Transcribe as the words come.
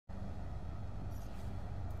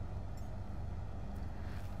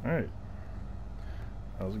Alright,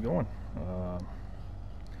 how's it going? Gonna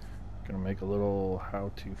make a little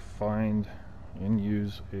how to find and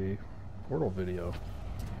use a portal video.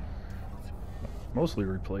 Mostly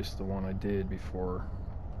replaced the one I did before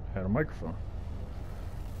I had a microphone.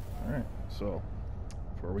 Alright, so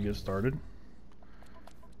before we get started,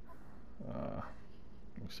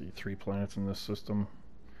 you see 3 planets in this system.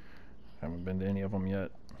 Haven't been to any of them yet.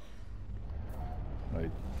 I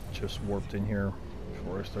just warped in here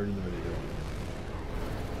before I started the video.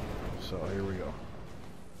 So here we go.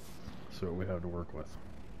 See what we have to work with.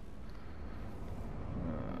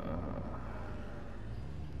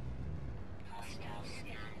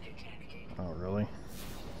 Oh, really?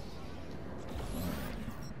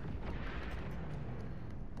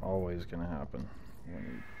 Always gonna happen when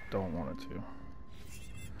you don't want it to.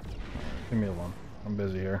 Leave me alone. I'm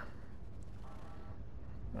busy here.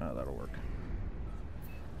 That'll work.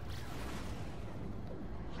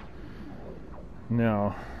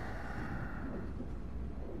 Now,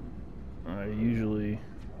 I usually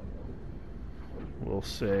will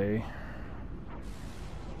say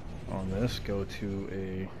on this, go to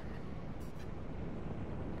a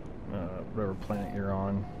whatever planet you're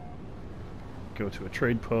on, go to a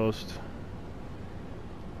trade post,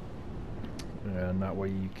 and that way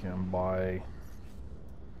you can buy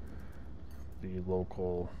the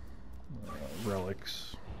local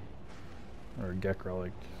relics, or Gek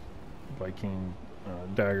relic, Viking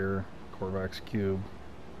dagger, Korvax cube.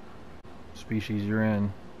 Species you're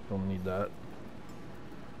in, you'll need that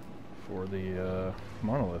for the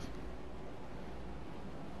monolith.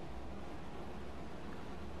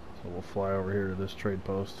 So we'll fly over here to this trade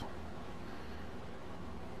post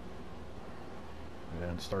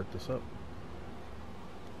and start this up.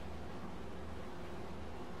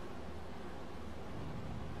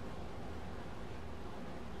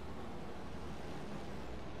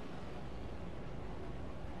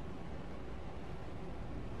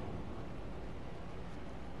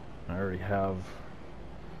 I already have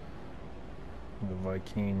the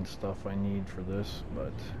Viking stuff I need for this,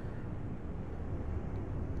 but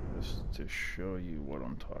just to show you what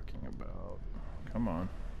I'm talking about. Come on.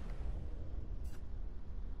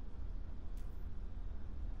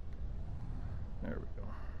 There we go.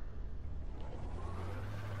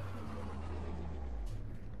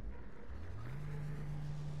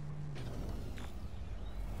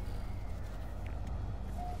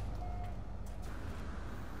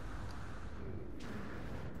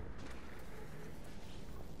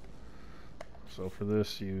 So for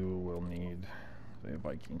this you will need the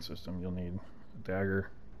Viking system. You'll need a dagger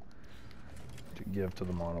to give to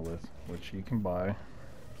the monolith, which you can buy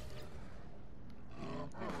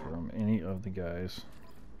from any of the guys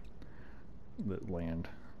that land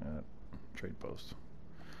at trade posts.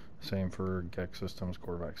 Same for Gek systems,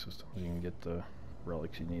 Korvax systems. You can get the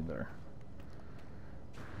relics you need there.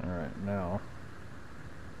 Alright, now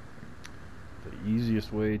the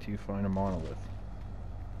easiest way to find a monolith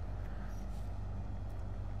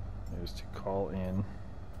is to call in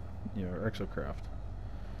your exocraft.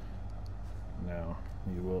 Now,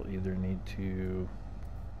 you will either need to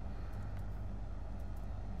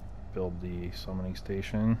build the summoning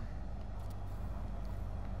station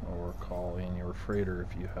or call in your freighter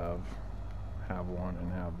if you have one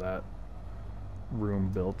and have that room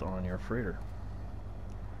built on your freighter.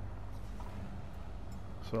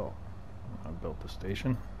 So, I've built the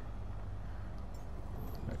station,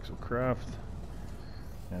 exocraft.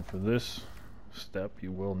 And for this step,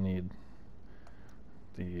 you will need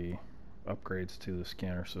the upgrades to the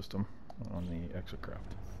scanner system on the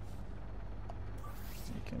exocraft.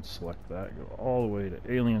 You can select that, go all the way to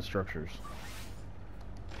alien structures,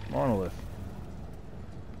 monolith.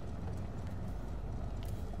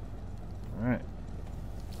 Alright,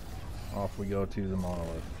 off we go to the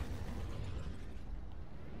monolith.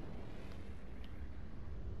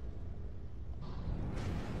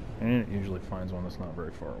 And it usually finds one that's not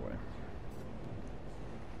very far away.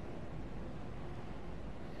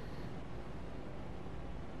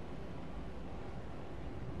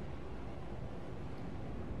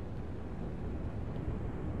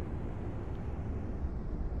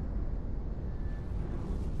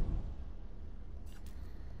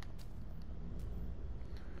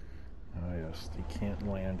 Ah yes, the can't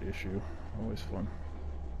land issue. Always fun.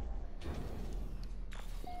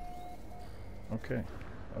 Okay.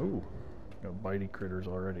 Oh, got bitey critters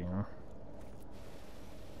already, huh?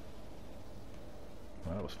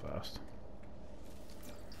 That was fast.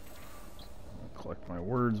 I'll collect my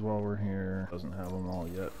words while we're here. Doesn't have them all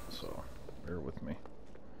yet, so bear with me.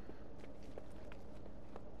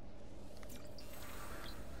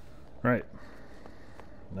 Right.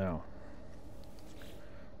 Now,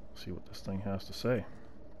 see what this thing has to say.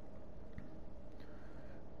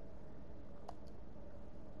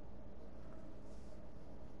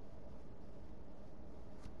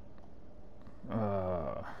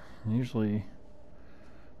 Usually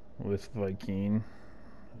with Viking,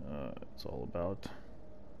 it's all about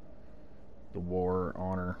the war,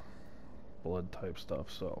 honor, blood type stuff,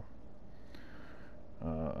 so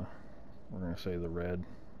we're going to say the red.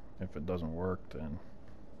 If it doesn't work, then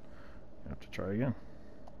you have to try again.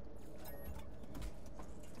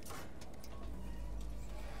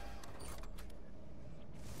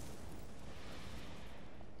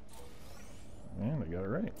 And I got it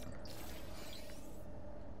right.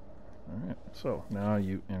 Alright, so now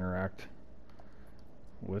you interact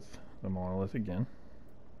with the monolith again.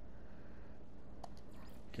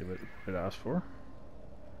 Give it what it asked for.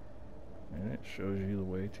 And it shows you the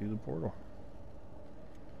way to the portal.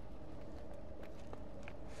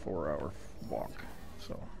 4-hour walk.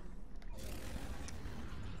 So,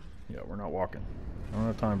 yeah, we're not walking. I don't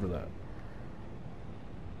have time for that.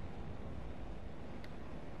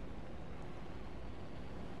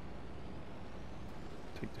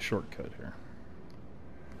 Take the shortcut here.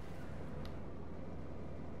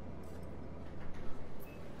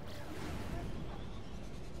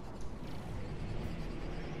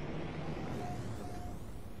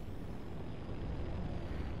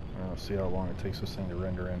 I'll see how long it takes this thing to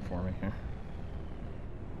render in for me here.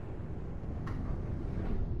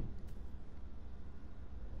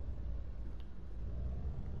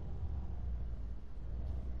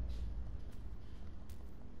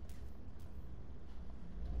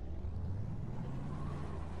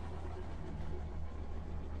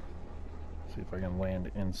 See if I can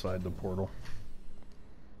land inside the portal.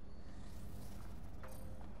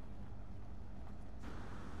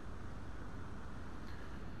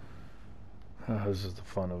 This is the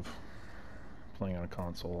fun of playing on a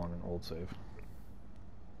console on an old save.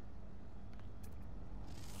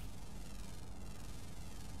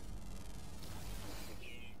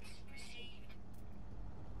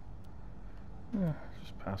 Yeah,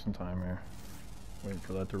 just passing time here. Waiting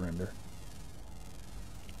for that to render.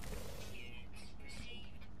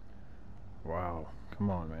 Wow, come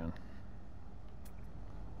on, man.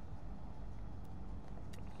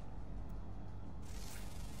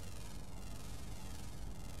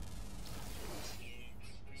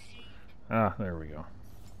 Ah, there we go.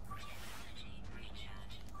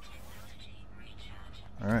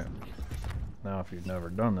 Alright. Now if you've never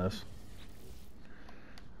done this,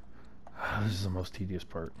 this is the most tedious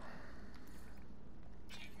part.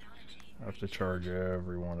 I have to charge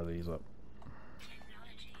every one of these up.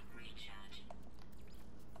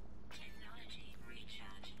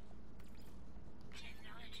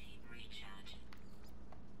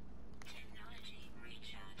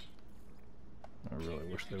 I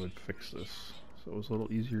really wish they would fix this so it was a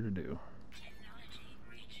little easier to do.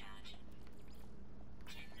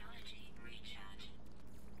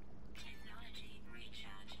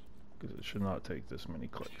 Because it should not take this many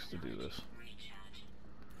clicks to do this.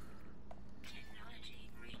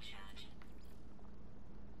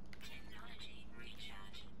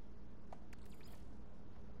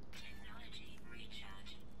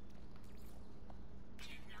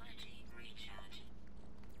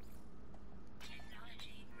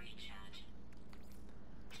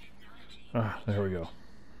 Ah, there we go.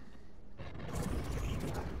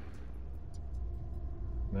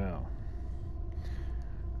 Now,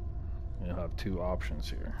 you'll have two options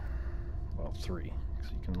here. Well, three,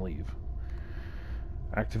 because you can leave.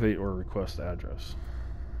 Activate or request address.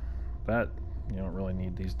 That you don't really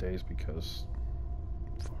need these days because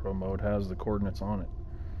photo mode has the coordinates on it.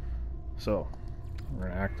 So, we're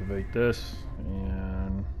going to activate this,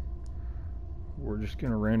 and we're just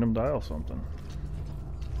going to random dial something.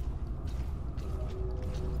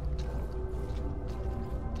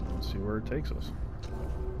 See where it takes us.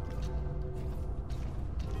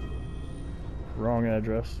 Wrong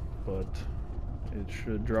address, but it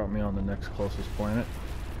should drop me on the next closest planet.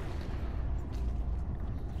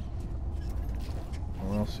 And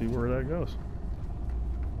we'll see where that goes.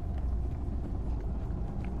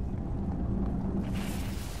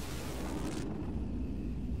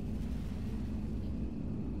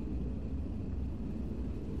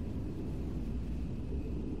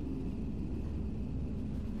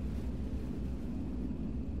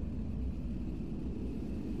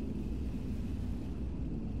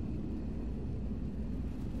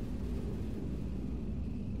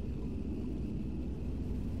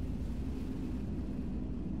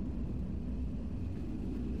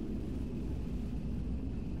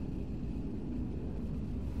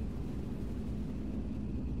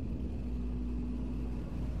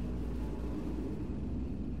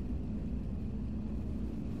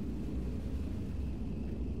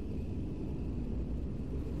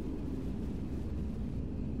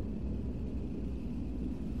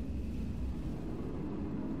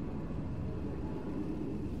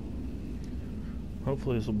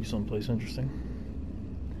 hopefully this will be someplace interesting.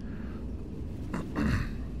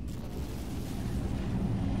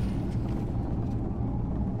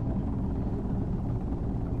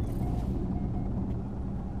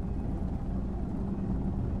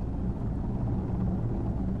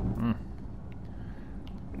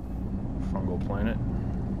 Fungal planet.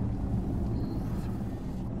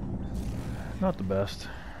 Not the best,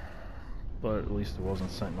 but at least it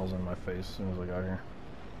wasn't sentinels in my face as soon as I got here.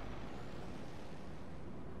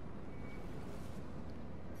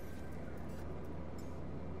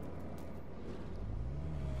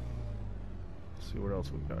 Let's see what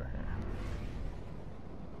else we've got here.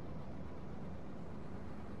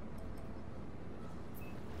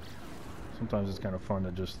 Sometimes it's kind of fun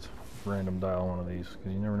to just random dial one of these,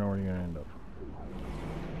 because you never know where you're going to end up.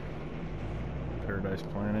 Paradise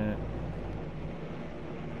Planet.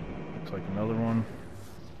 Looks like another one.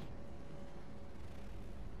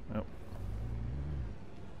 Yep.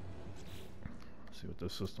 Let's see what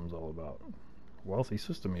this system's all about. Wealthy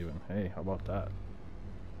system even. Hey, how about that?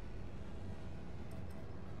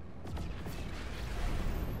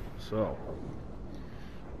 So,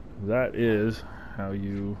 that is how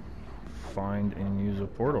you find and use a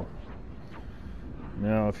portal.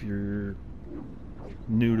 Now, if you're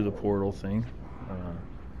new to the portal thing,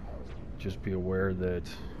 just be aware that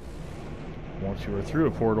once you are through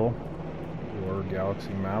a portal, your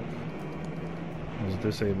galaxy map is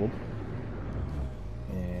disabled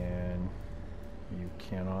and you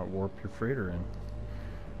cannot warp your freighter in.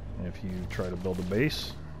 And if you try to build a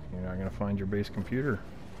base, you're not going to find your base computer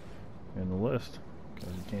in the list,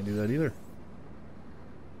 because you can't do that either.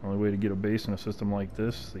 The only way to get a base in a system like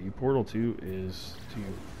this that you portal to is to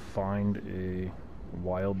find a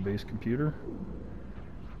wild base computer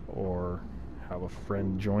or have a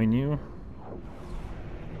friend join you,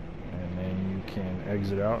 and then you can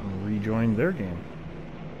exit out and rejoin their game,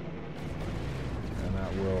 and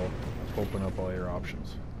that will open up all your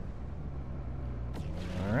options.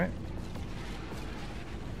 Alright,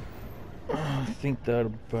 I think that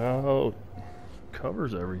about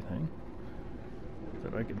covers everything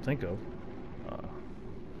that I can think of. I'm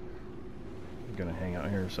gonna hang out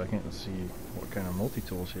here a second and see what kind of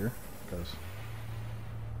multi-tools here, because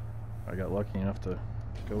I got lucky enough to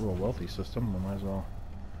go to a wealthy system. We might as well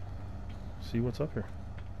see what's up here.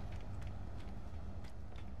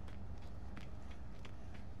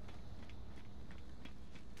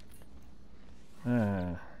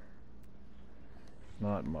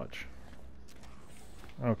 Not much.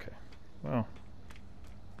 Okay, well,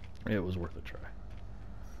 it was worth a try.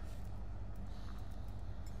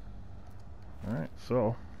 Alright,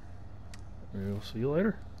 so we'll see you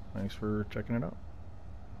later. Thanks for checking it out.